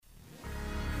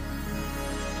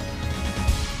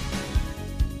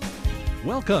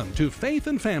Welcome to Faith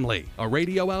and Family, a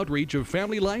radio outreach of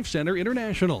Family Life Center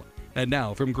International. And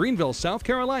now from Greenville, South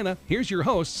Carolina, here's your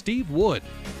host, Steve Wood.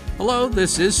 Hello,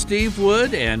 this is Steve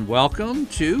Wood, and welcome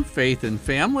to Faith and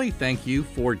Family. Thank you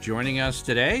for joining us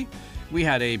today. We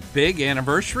had a big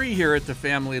anniversary here at the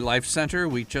Family Life Center.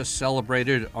 We just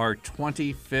celebrated our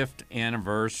 25th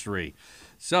anniversary.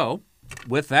 So,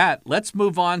 with that, let's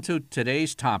move on to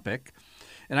today's topic,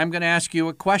 and I'm going to ask you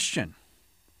a question.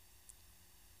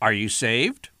 Are you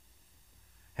saved?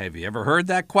 Have you ever heard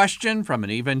that question from an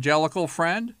evangelical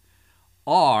friend?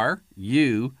 Are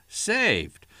you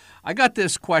saved? I got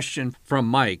this question from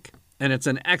Mike, and it's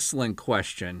an excellent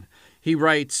question. He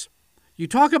writes, you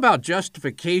talk about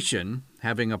justification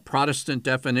having a Protestant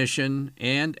definition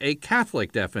and a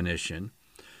Catholic definition,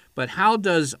 but how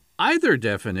does either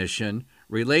definition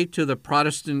relate to the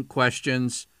Protestant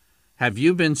questions, have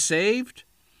you been saved?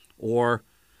 Or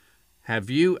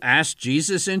have you asked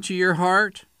Jesus into your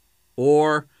heart?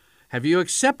 Or have you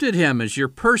accepted him as your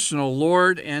personal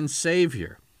Lord and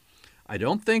Savior? I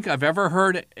don't think I've ever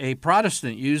heard a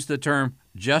Protestant use the term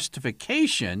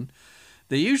justification.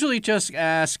 They usually just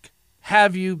ask,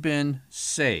 have you been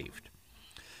saved?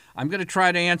 I'm going to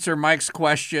try to answer Mike's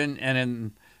question,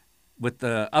 and with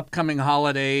the upcoming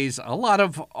holidays, a lot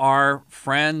of our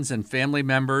friends and family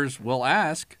members will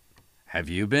ask, have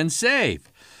you been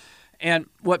saved? And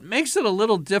what makes it a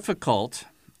little difficult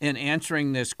in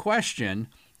answering this question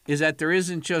is that there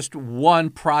isn't just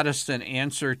one Protestant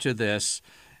answer to this,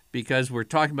 because we're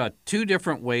talking about two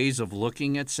different ways of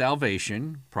looking at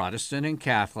salvation, Protestant and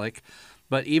Catholic,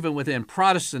 but even within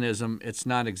Protestantism, it's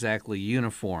not exactly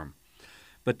uniform.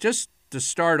 But just to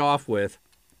start off with,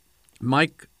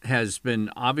 Mike has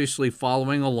been obviously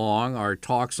following along our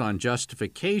talks on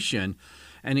justification,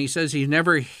 and he says he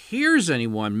never hears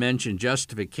anyone mention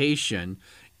justification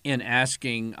in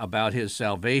asking about his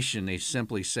salvation. They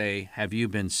simply say, have you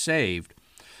been saved?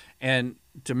 And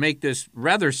to make this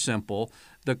rather simple,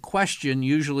 the question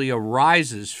usually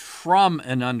arises from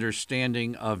an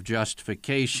understanding of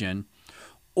justification,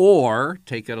 or,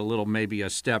 take it a little, maybe a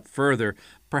step further,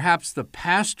 perhaps the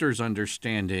pastor's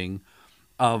understanding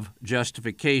of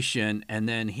justification, and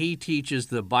then he teaches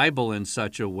the Bible in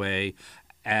such a way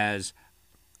as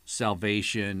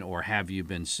salvation or have you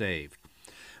been saved.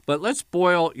 But let's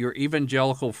boil your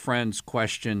evangelical friend's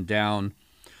question down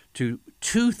to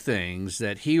two things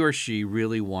that he or she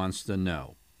really wants to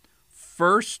know.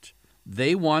 First,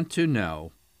 they want to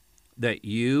know that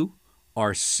you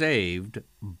are saved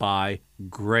by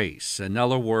grace. In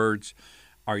other words,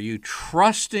 are you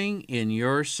trusting in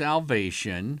your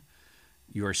salvation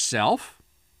yourself,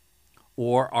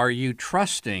 or are you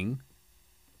trusting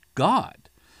God?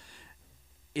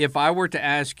 If I were to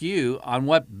ask you, on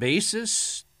what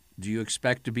basis do you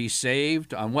expect to be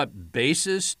saved? On what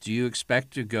basis do you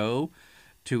expect to go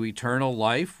to eternal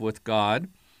life with God?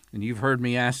 And you've heard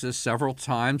me ask this several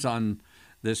times on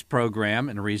this program,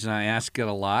 and the reason I ask it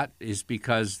a lot is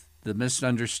because the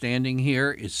misunderstanding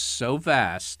here is so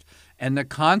vast and the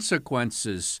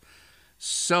consequences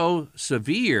so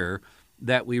severe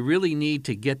that we really need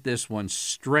to get this one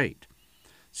straight.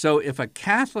 So if a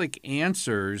Catholic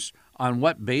answers, on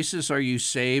what basis are you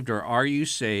saved, or are you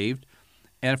saved?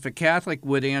 And if a Catholic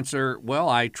would answer, well,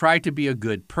 I try to be a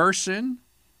good person,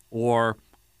 or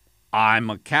I'm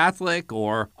a Catholic,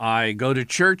 or I go to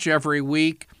church every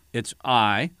week, it's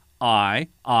I.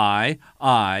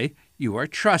 You are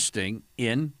trusting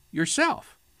in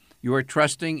yourself. You are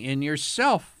trusting in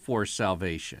yourself for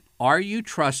salvation. Are you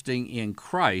trusting in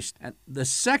Christ? And the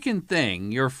second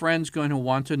thing your friend's going to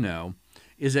want to know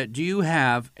is that, do you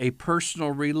have a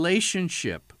personal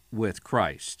relationship with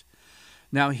Christ?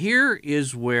 Now, here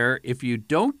is where, if you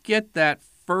don't get that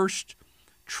first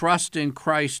trust in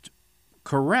Christ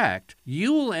correct,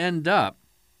 you will end up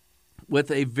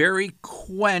with a very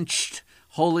quenched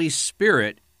Holy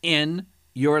Spirit in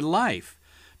your life.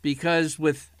 Because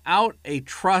without a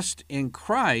trust in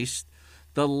Christ,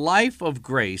 the life of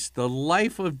grace, the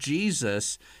life of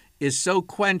Jesus is so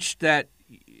quenched that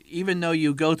even though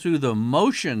you go through the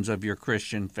motions of your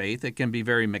Christian faith, it can be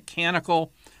very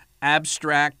mechanical,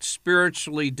 abstract,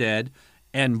 spiritually dead,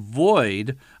 and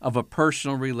void of a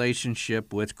personal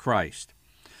relationship with Christ.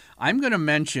 I'm going to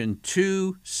mention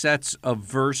two sets of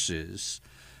verses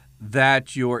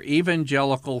that your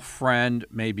evangelical friend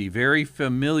may be very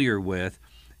familiar with,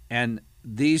 and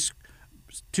these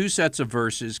two sets of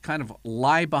verses kind of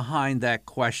lie behind that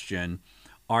question,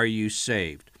 are you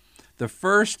saved? The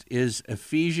first is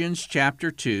Ephesians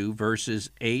chapter 2, verses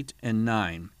 8 and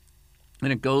 9.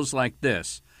 And it goes like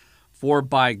this: For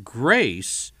by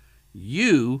grace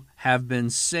you have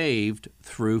been saved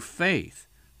through faith.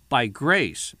 by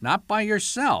grace, not by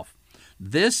yourself.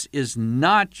 This is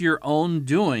not your own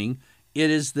doing.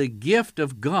 It is the gift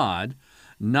of God,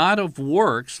 not of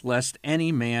works, lest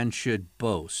any man should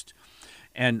boast.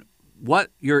 And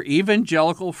what your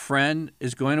evangelical friend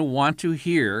is going to want to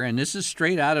hear, and this is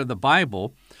straight out of the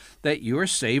Bible, that you are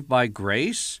saved by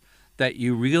grace, that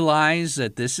you realize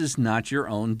that this is not your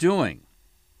own doing.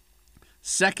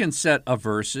 Second set of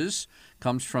verses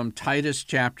comes from Titus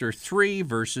chapter 3,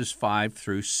 verses 5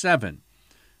 through 7.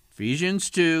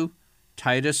 Ephesians 2,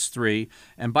 Titus 3.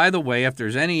 And by the way, if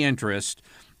there's any interest,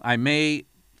 I may,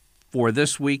 for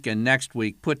this week and next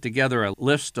week, put together a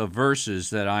list of verses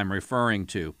that I'm referring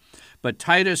to. But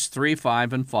Titus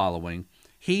 3:5 and following,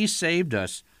 he saved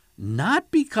us not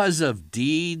because of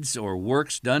deeds or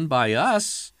works done by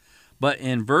us, but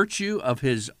in virtue of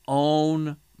his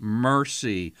own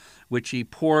mercy, which he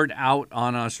poured out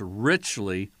on us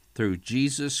richly through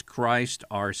Jesus Christ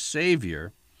our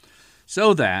Savior,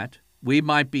 so that we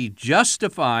might be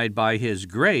justified by his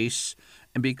grace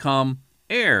and become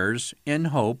heirs in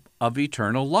hope of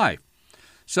eternal life.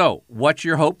 So, what's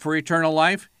your hope for eternal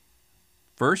life?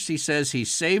 First, he says he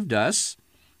saved us,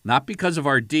 not because of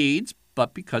our deeds,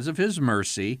 but because of his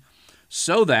mercy,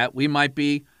 so that we might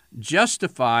be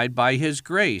justified by his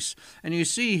grace. And you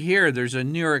see here, there's a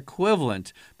near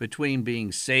equivalent between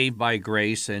being saved by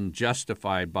grace and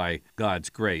justified by God's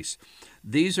grace.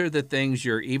 These are the things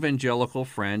your evangelical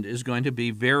friend is going to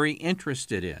be very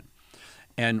interested in.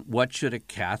 And what should a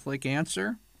Catholic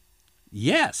answer?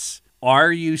 Yes.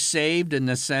 Are you saved in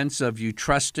the sense of you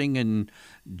trusting in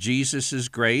Jesus'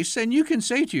 grace? And you can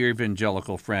say to your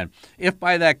evangelical friend, if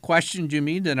by that question you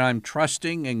mean that I'm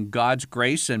trusting in God's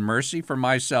grace and mercy for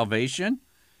my salvation,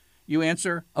 you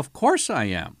answer, of course I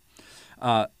am.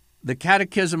 The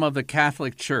Catechism of the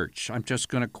Catholic Church, I'm just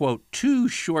going to quote two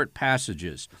short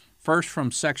passages. First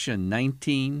from section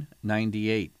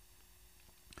 1998.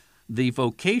 The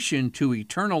vocation to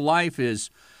eternal life is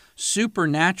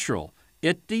supernatural.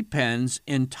 It depends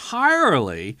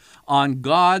entirely on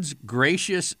God's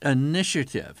gracious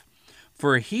initiative,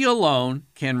 for he alone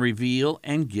can reveal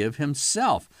and give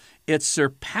himself. It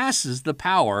surpasses the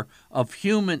power of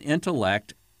human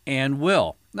intellect and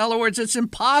will. In other words, it's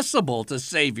impossible to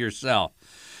save yourself.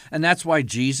 And that's why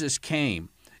Jesus came.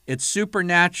 It's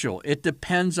supernatural. It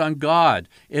depends on God.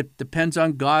 It depends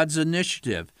on God's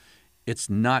initiative.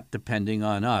 It's not depending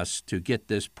on us to get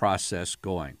this process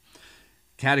going.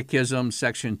 Catechism,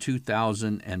 section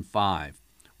 2005.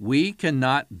 We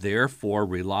cannot therefore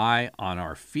rely on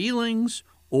our feelings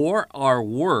or our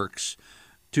works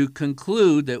to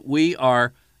conclude that we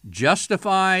are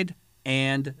justified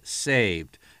and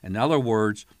saved. In other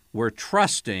words, we're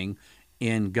trusting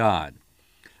in God.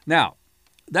 Now,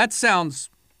 that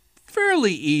sounds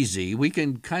fairly easy. We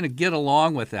can kind of get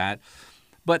along with that.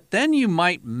 But then you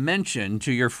might mention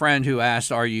to your friend who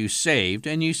asked, are you saved?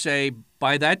 And you say,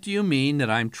 by that do you mean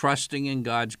that I'm trusting in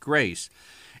God's grace?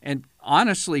 And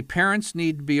honestly, parents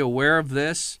need to be aware of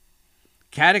this.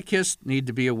 Catechists need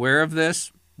to be aware of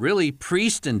this. Really,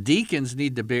 priests and deacons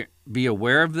need to be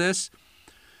aware of this.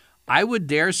 I would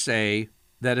dare say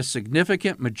that a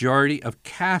significant majority of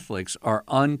Catholics are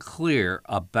unclear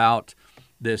about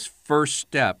this first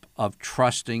step of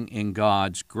trusting in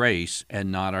God's grace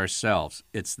and not ourselves.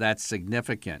 It's that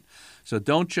significant. So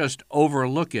don't just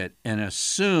overlook it and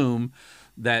assume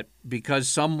that because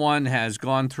someone has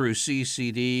gone through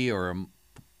CCD or a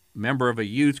member of a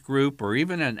youth group or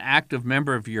even an active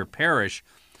member of your parish,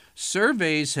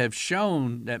 surveys have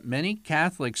shown that many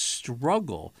Catholics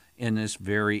struggle in this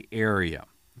very area.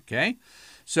 Okay?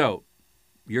 So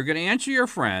you're going to answer your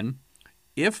friend,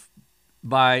 if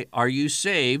by are you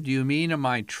saved, you mean am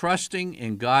I trusting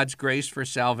in God's grace for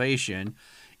salvation?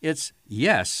 It's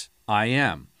yes, I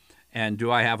am. And do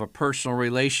I have a personal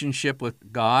relationship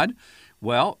with God?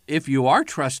 Well, if you are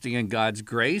trusting in God's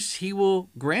grace, he will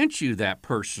grant you that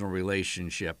personal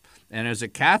relationship. And as a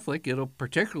Catholic, it'll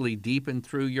particularly deepen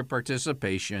through your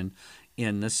participation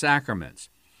in the sacraments.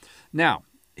 Now,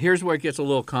 here's where it gets a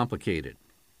little complicated.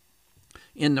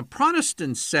 In the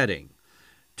Protestant setting,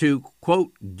 to,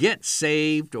 quote, get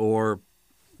saved or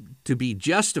to be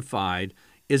justified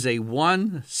is a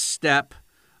one-step,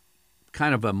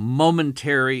 kind of a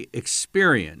momentary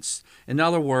experience. In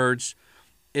other words,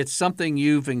 it's something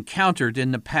you've encountered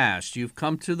in the past. You've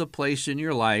come to the place in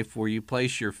your life where you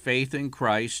place your faith in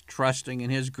Christ, trusting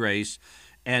in his grace,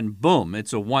 and boom,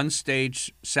 it's a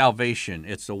one-stage salvation.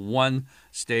 It's a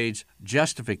one-stage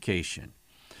justification.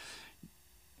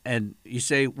 And you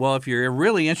say, well, if you're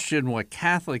really interested in what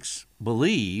Catholics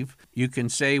believe, you can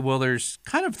say, well, there's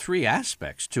kind of three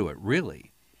aspects to it,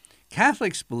 really.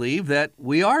 Catholics believe that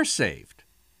we are saved.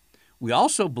 we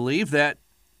also believe that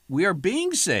we are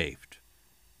being saved.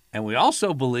 And we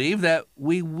also believe that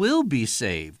we will be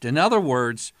saved. In other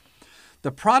words,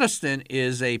 the Protestant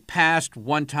is a past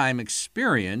one-time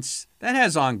experience that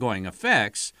has ongoing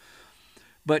effects,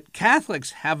 but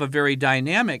Catholics have a very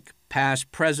dynamic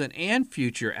past, present, and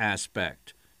future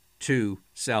aspect to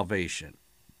salvation.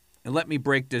 And let me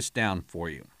break this down for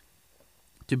you.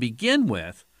 To begin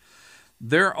with,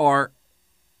 there are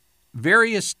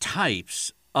various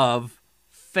types of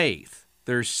faith.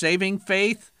 There's saving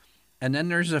faith, and then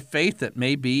there's a faith that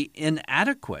may be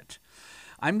inadequate.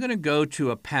 I'm going to go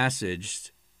to a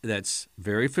passage that's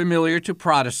very familiar to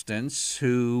Protestants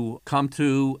who come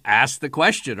to ask the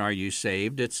question, are you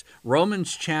saved? It's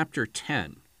Romans chapter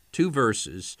 10, 2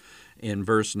 verses. In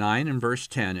verse 9 and verse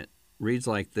 10, it reads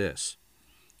like this: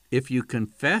 If you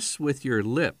confess with your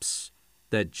lips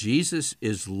that Jesus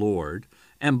is Lord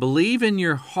and believe in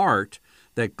your heart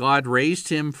that God raised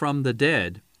him from the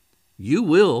dead, you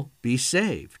will be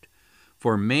saved.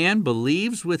 For man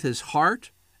believes with his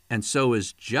heart and so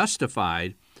is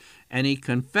justified, and he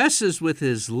confesses with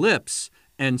his lips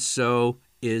and so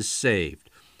is saved.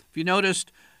 If you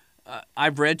noticed,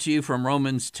 I've read to you from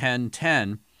Romans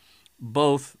 10:10,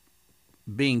 both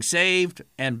being saved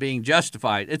and being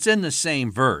justified. It's in the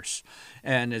same verse,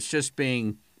 and it's just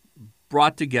being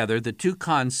brought together. The two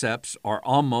concepts are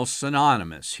almost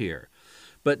synonymous here.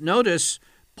 But notice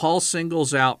Paul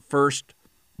singles out first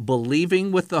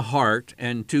believing with the heart,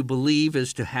 and to believe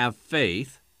is to have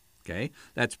faith. Okay,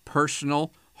 that's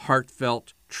personal,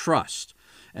 heartfelt trust.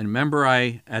 And remember,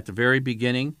 at the very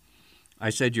beginning, I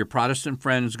said your Protestant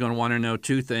friend is going to want to know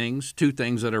two things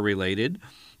that are related: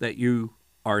 that you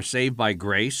are saved by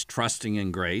grace, trusting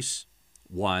in grace,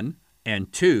 1,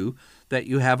 and 2, that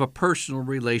you have a personal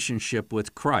relationship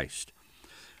with Christ.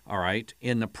 All right,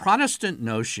 in the Protestant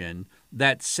notion,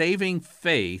 that saving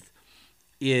faith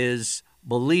is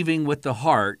believing with the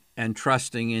heart and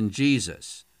trusting in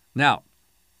Jesus. Now,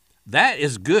 that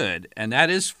is good, and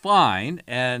that is fine,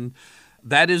 and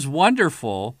that is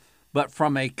wonderful, but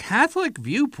from a Catholic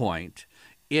viewpoint,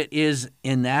 it is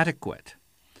inadequate.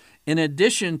 In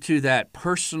addition to that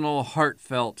personal,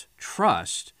 heartfelt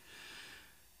trust,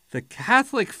 the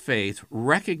Catholic faith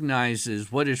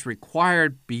recognizes what is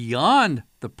required beyond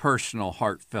the personal,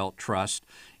 heartfelt trust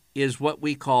is what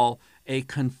we call a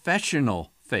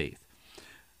confessional faith.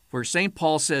 Where St.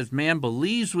 Paul says, man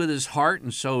believes with his heart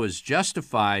and so is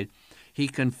justified, he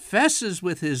confesses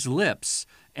with his lips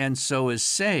and so is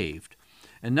saved.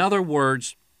 In other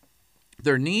words,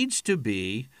 there needs to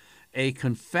be a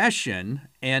confession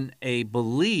and a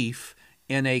belief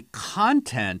in a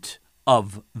content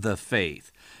of the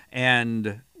faith.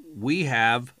 And we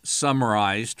have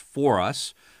summarized for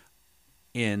us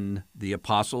in the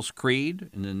Apostles' Creed,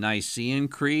 in the Nicene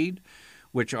Creed,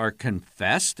 which are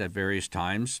confessed at various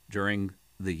times during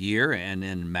the year and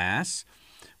in Mass.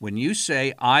 When you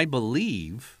say, I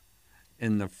believe,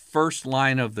 in the first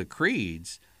line of the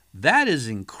creeds, that is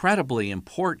incredibly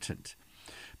important,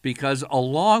 because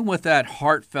along with that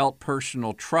heartfelt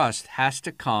personal trust has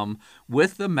to come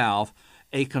with the mouth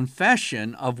a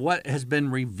confession of what has been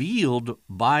revealed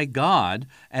by God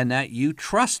and that you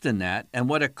trust in that. And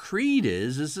what a creed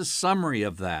is a summary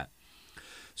of that.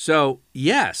 So,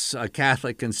 yes, a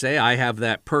Catholic can say, I have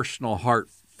that personal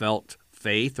heartfelt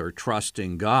faith or trust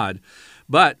in God.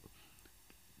 But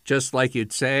just like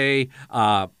you'd say,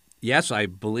 yes, I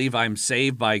believe I'm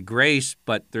saved by grace,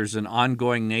 but there's an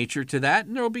ongoing nature to that,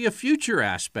 and there will be a future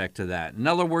aspect to that. In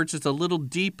other words, it's a little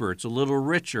deeper, it's a little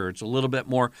richer, it's a little bit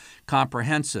more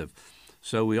comprehensive.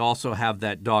 So we also have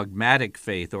that dogmatic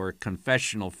faith or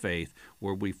confessional faith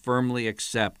where we firmly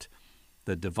accept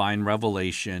the divine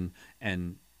revelation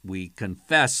and we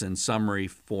confess in summary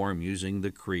form using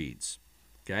the creeds.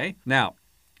 Okay? Now,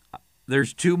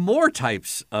 there's two more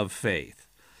types of faith.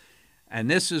 And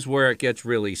this is where it gets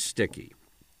really sticky,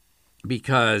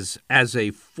 because as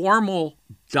a formal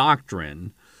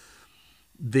doctrine,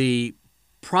 the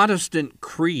Protestant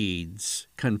creeds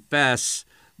confess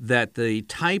that the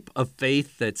type of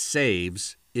faith that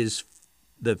saves is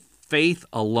the faith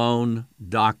alone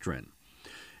doctrine.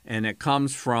 And it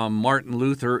comes from Martin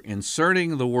Luther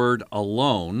inserting the word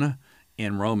alone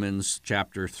in Romans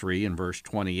chapter 3 and verse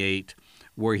 28,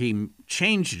 where he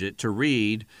changed it to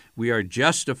read, we are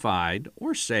justified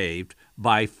or saved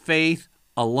by faith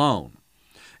alone.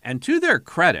 And to their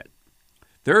credit,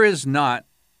 there is not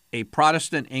a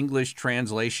Protestant English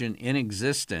translation in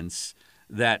existence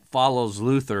that follows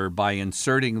Luther by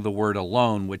inserting the word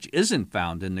alone, which isn't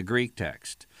found in the Greek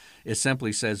text. It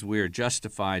simply says we are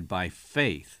justified by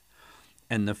faith.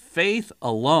 And the faith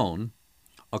alone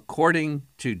according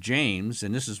to James,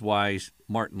 and this is why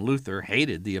Martin Luther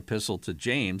hated the epistle to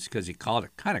James, because he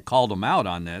kind of called him out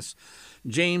on this.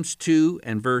 James 2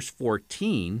 and verse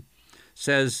 14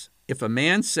 says, if a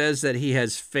man says that he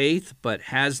has faith but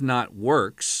has not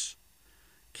works,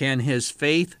 can his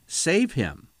faith save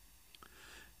him?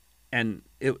 And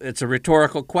it's a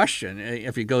rhetorical question.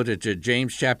 If you go to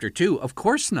James chapter 2, of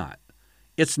course not.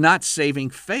 It's not saving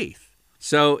faith.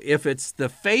 So if it's the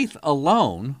faith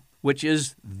alone, which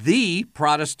is the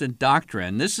Protestant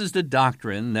doctrine, this is the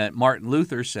doctrine that Martin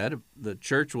Luther said the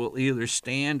church will either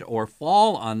stand or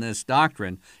fall on this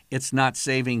doctrine, it's not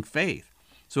saving faith.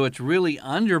 So it's really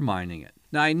undermining it.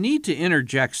 Now, I need to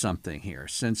interject something here,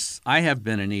 since I have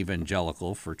been an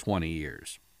evangelical for 20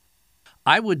 years.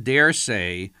 I would dare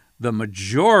say the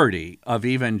majority of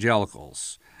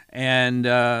evangelicals, and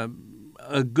a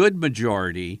good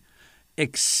majority,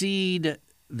 exceed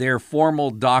their formal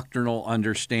doctrinal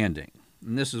understanding.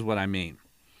 And this is what I mean.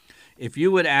 If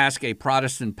you would ask a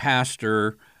Protestant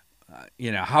pastor,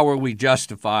 how are we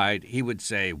justified? He would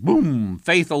say, boom,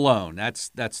 faith alone. That's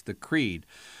the creed.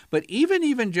 But even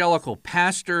evangelical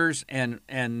pastors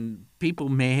and people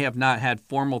may have not had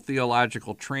formal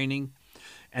theological training,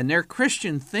 and their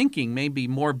Christian thinking may be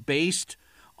more based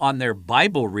on their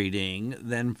Bible reading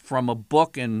than from a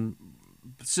book in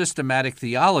systematic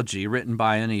theology written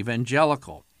by an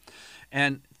evangelical.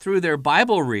 And through their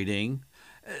Bible reading,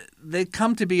 they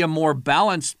come to be a more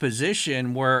balanced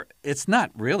position where it's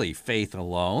not really faith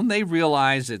alone. They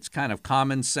realize it's kind of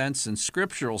common sense and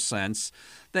scriptural sense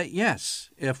that, yes,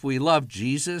 if we love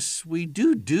Jesus, we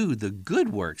do the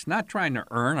good works, not trying to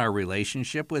earn our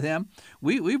relationship with him.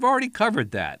 We've already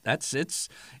covered that.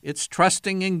 It's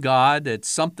trusting in God. It's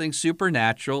something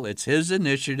supernatural. It's his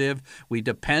initiative. We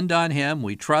depend on him.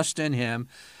 We trust in him.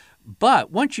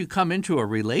 But once you come into a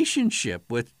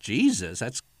relationship with Jesus,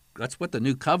 that's what the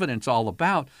new covenant's all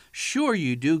about. Sure,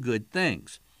 you do good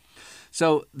things.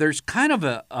 So there's kind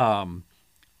of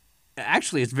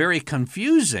actually, it's very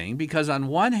confusing, because on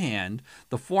one hand,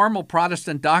 the formal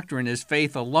Protestant doctrine is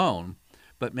faith alone,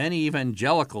 but many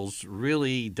evangelicals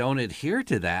really don't adhere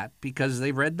to that because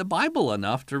they've read the Bible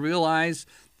enough to realize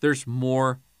there's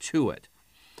more to it.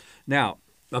 Now,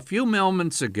 a few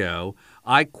moments ago,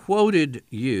 I quoted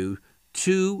you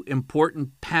two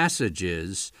important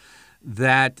passages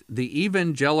that the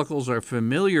evangelicals are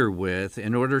familiar with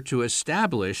in order to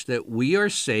establish that we are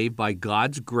saved by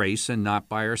God's grace and not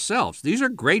by ourselves. These are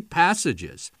great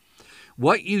passages.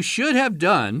 What you should have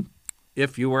done,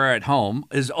 if you were at home,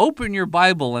 is open your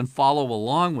Bible and follow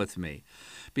along with me,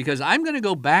 because I'm going to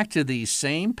go back to these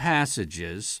same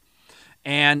passages,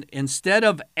 and instead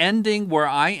of ending where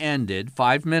I ended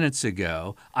 5 minutes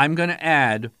ago, I'm going to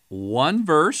add one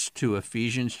verse to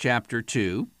Ephesians chapter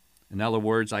 2. In other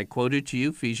words, I quoted to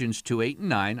you Ephesians 2, 8, and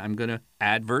 9. I'm going to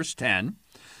add verse 10.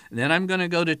 And then I'm going to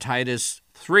go to Titus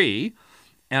 3,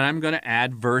 and I'm going to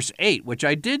add verse 8, which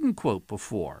I didn't quote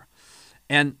before.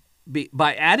 And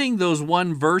by adding those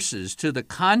one verses to the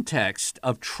context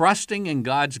of trusting in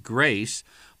God's grace,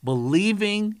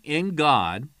 believing in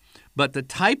God, but the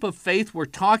type of faith we're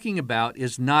talking about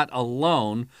is not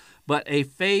alone, but a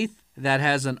faith that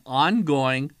has an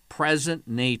ongoing, present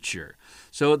nature,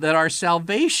 so that our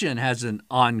salvation has an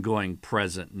ongoing,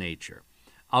 present nature.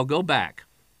 I'll go back.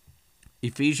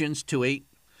 Ephesians 2:8,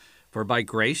 for by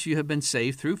grace you have been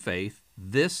saved through faith.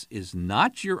 This is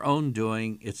not your own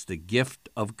doing, it's the gift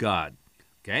of God.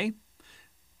 Okay?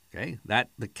 That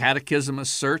the Catechism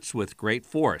asserts with great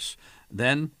force.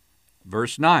 Then,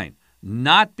 verse 9,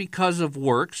 not because of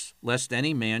works, lest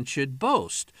any man should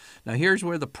boast. Now here's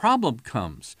where the problem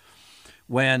comes.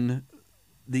 When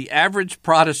the average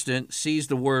Protestant sees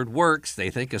the word works, they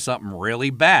think of something really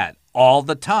bad all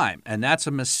the time, and that's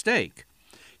a mistake.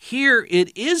 Here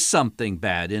it is something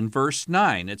bad in verse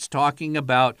 9. It's talking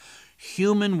about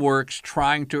human works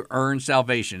trying to earn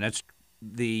salvation. That's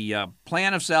the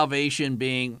plan of salvation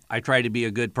being, I try to be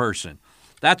a good person.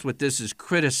 That's what this is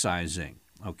criticizing,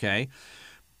 okay?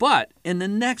 But in the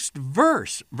next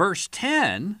verse, verse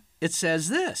 10, it says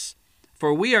this,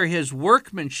 for we are his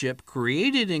workmanship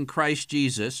created in Christ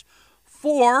Jesus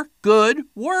for good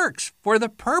works, for the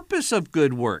purpose of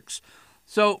good works.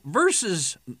 So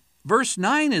verse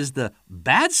 9 is the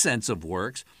bad sense of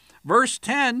works. Verse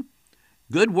 10,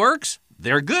 good works,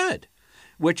 they're good,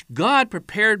 which God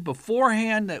prepared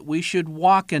beforehand that we should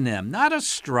walk in them. Not a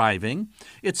striving.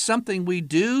 It's something we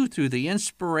do through the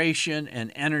inspiration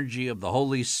and energy of the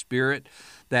Holy Spirit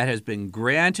that has been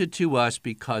granted to us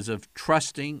because of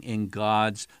trusting in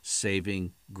God's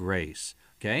saving grace.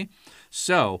 Okay?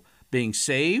 So, being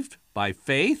saved by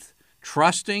faith,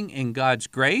 trusting in God's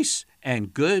grace,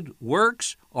 and good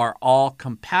works are all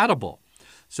compatible.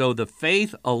 So the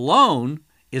faith alone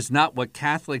is not what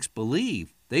Catholics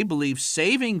believe. They believe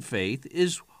saving faith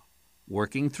is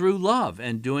working through love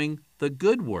and doing the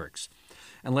good works.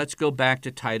 And let's go back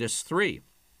to Titus 3.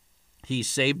 He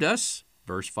saved us,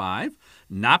 verse 5,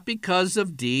 not because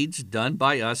of deeds done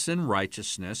by us in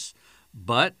righteousness,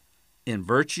 but in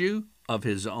virtue of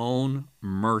his own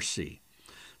mercy,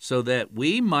 so that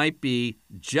we might be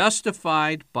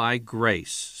justified by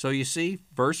grace. So you see,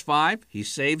 verse 5, he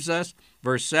saves us.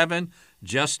 Verse 7,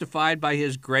 justified by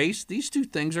his grace. These two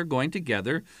things are going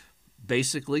together,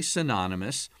 basically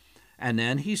synonymous. And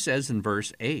then he says in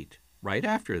verse 8, right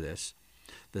after this,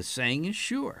 the saying is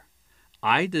sure.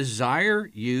 I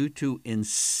desire you to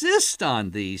insist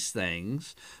on these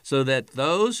things so that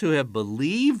those who have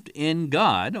believed in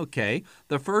God, okay,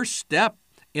 the first step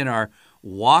in our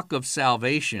walk of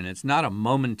salvation, it's not a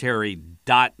momentary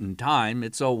dot in time,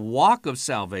 it's a walk of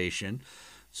salvation.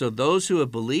 So those who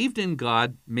have believed in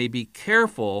God may be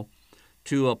careful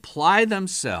to apply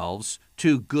themselves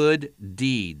to good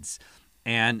deeds.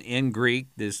 And in Greek,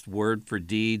 this word for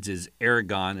deeds is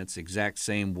ergon. It's the exact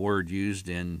same word used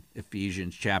in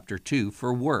Ephesians chapter 2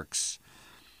 for works.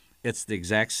 It's the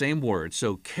exact same word.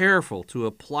 So careful to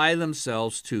apply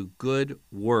themselves to good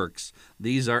works.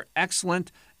 These are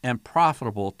excellent and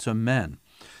profitable to men.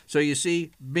 So you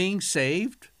see, being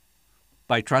saved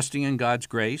by trusting in God's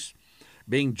grace,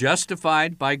 being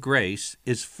justified by grace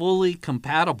is fully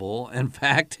compatible. In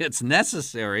fact, it's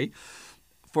necessary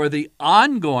for the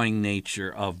ongoing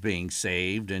nature of being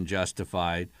saved and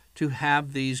justified to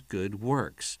have these good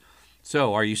works.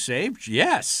 So are you saved?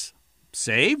 Yes,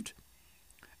 saved.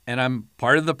 And I'm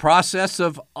part of the process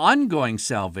of ongoing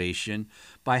salvation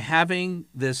by having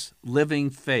this living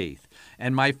faith.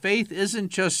 And my faith isn't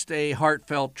just a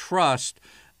heartfelt trust,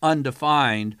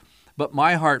 undefined, but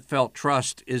my heartfelt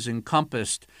trust is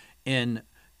encompassed in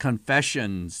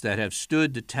confessions that have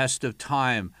stood the test of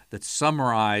time that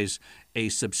summarize a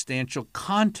substantial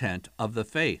content of the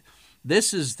faith.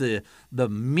 This is the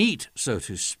meat, so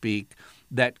to speak,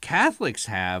 that Catholics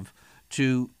have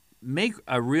to make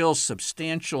a real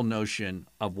substantial notion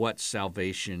of what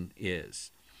salvation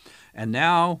is. And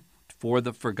now for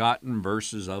the forgotten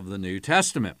verses of the New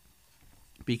Testament.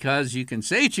 Because you can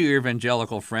say to your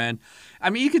evangelical friend,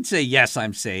 you can say, yes,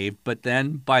 I'm saved, but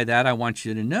then by that I want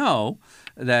you to know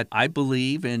that I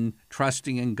believe in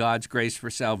trusting in God's grace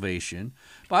for salvation.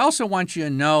 But I also want you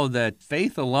to know that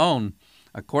faith alone,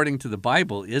 according to the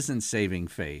Bible, isn't saving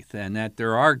faith, and that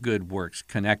there are good works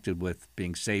connected with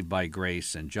being saved by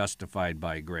grace and justified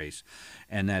by grace,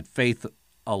 and that faith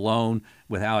alone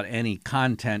without any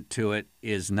content to it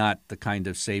is not the kind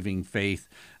of saving faith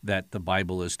that the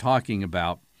Bible is talking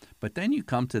about. But then you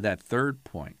come to that third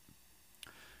point.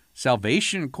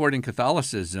 Salvation, according to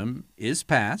Catholicism, is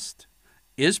past,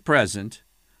 is present,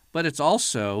 but it's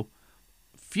also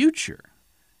future.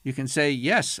 You can say,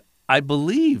 yes, I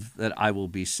believe that I will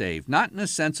be saved, not in a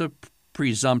sense of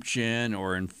presumption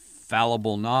or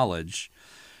infallible knowledge,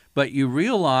 but you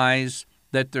realize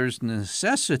that there's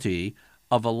necessity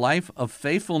of a life of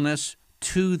faithfulness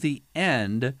to the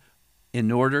end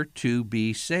in order to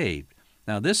be saved.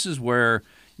 Now, this is where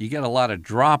you get a lot of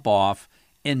drop-off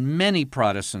in many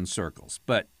Protestant circles.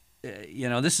 But,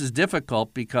 this is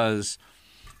difficult because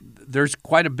there's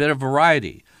quite a bit of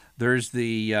variety. There's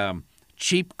the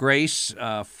cheap grace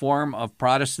form of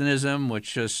Protestantism,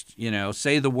 which just,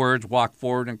 say the words, walk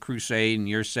forward and crusade, and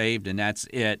you're saved, and that's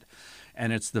it.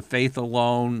 And it's the faith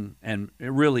alone, and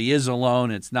it really is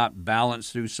alone. It's not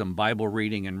balanced through some Bible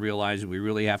reading and realizing we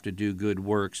really have to do good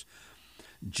works.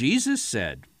 Jesus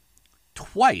said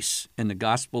twice in the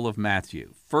Gospel of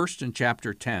Matthew, first in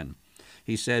chapter 10,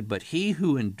 he said, but he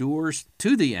who endures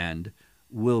to the end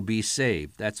will be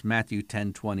saved. That's Matthew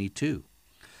 10:22.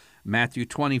 Matthew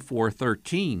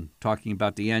 24:13, talking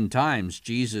about the end times,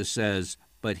 Jesus says,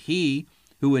 but he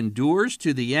who endures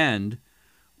to the end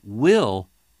will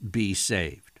be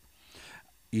saved.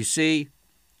 You see,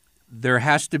 there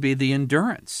has to be the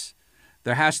endurance.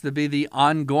 There has to be the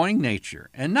ongoing nature.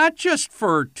 And not just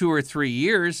for 2 or 3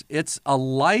 years, it's a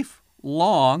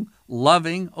lifelong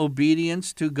loving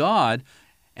obedience to God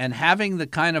and having the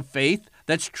kind of faith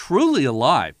that's truly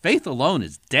alive. Faith alone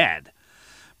is dead.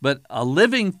 But a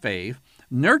living faith,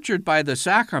 nurtured by the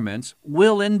sacraments,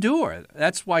 will endure.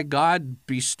 That's why God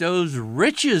bestows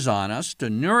riches on us to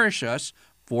nourish us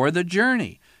for the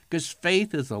journey, because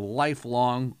faith is a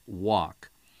lifelong walk.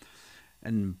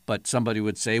 But somebody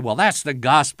would say, well, that's the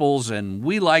Gospels, and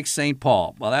we like St.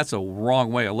 Paul. Well, that's a wrong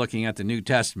way of looking at the New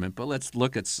Testament, but let's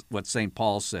look at what St.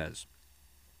 Paul says.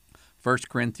 1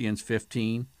 Corinthians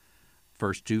 15,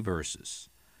 first two verses.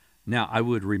 Now I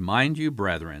would remind you,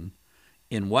 brethren,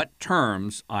 in what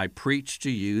terms I preach to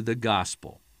you the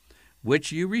gospel,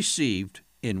 which you received,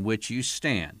 in which you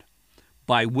stand,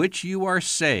 by which you are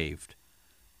saved,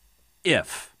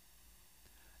 if,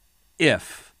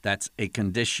 that's a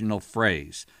conditional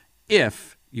phrase,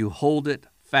 if you hold it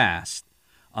fast,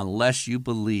 unless you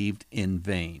believed in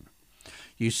vain.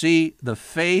 You see, the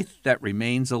faith that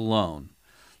remains alone,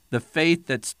 the faith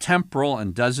that's temporal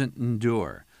and doesn't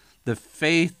endure, the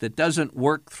faith that doesn't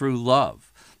work through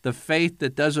love, the faith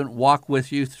that doesn't walk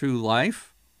with you through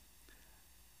life,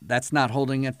 that's not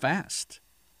holding it fast.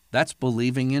 That's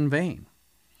believing in vain.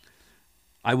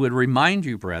 I would remind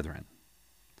you, brethren,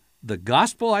 the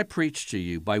gospel I preach to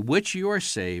you, by which you are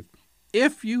saved,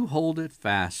 if you hold it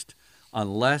fast,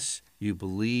 unless you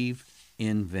believe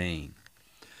in vain.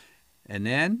 And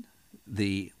then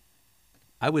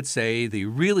I would say the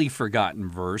really forgotten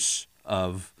verse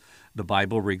of the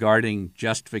Bible regarding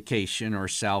justification or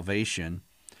salvation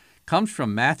comes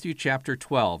from Matthew chapter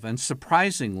 12. And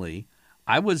surprisingly,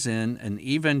 I was in an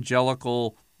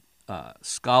evangelical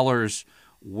scholars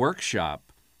workshop,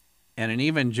 and an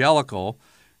evangelical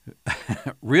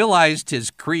realized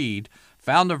his creed,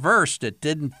 found a verse that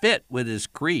didn't fit with his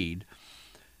creed.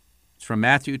 It's from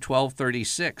Matthew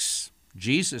 12:36,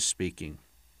 Jesus speaking.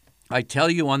 I tell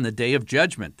you, on the day of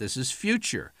judgment, this is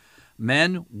future,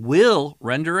 men will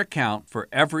render account for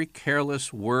every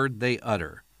careless word they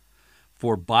utter.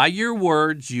 For by your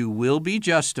words you will be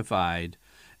justified,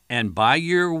 and by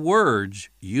your words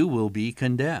you will be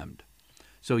condemned.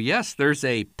 So yes, there's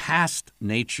a past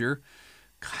nature,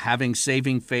 having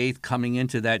saving faith, coming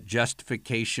into that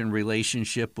justification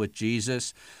relationship with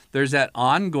Jesus. There's that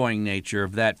ongoing nature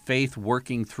of that faith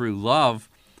working through love,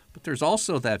 but there's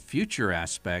also that future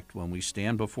aspect when we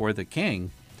stand before the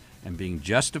King and being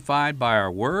justified by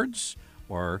our words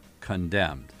or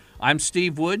condemned. I'm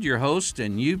Steve Wood, your host,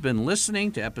 and you've been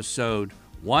listening to episode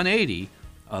 180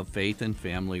 of Faith and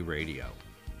Family Radio.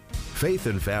 Faith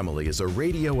and Family is a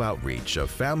radio outreach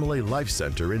of Family Life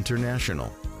Center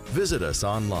International. Visit us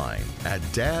online at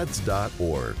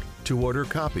dads.org to order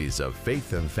copies of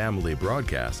Faith and Family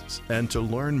broadcasts and to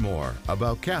learn more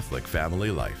about Catholic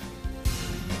family life.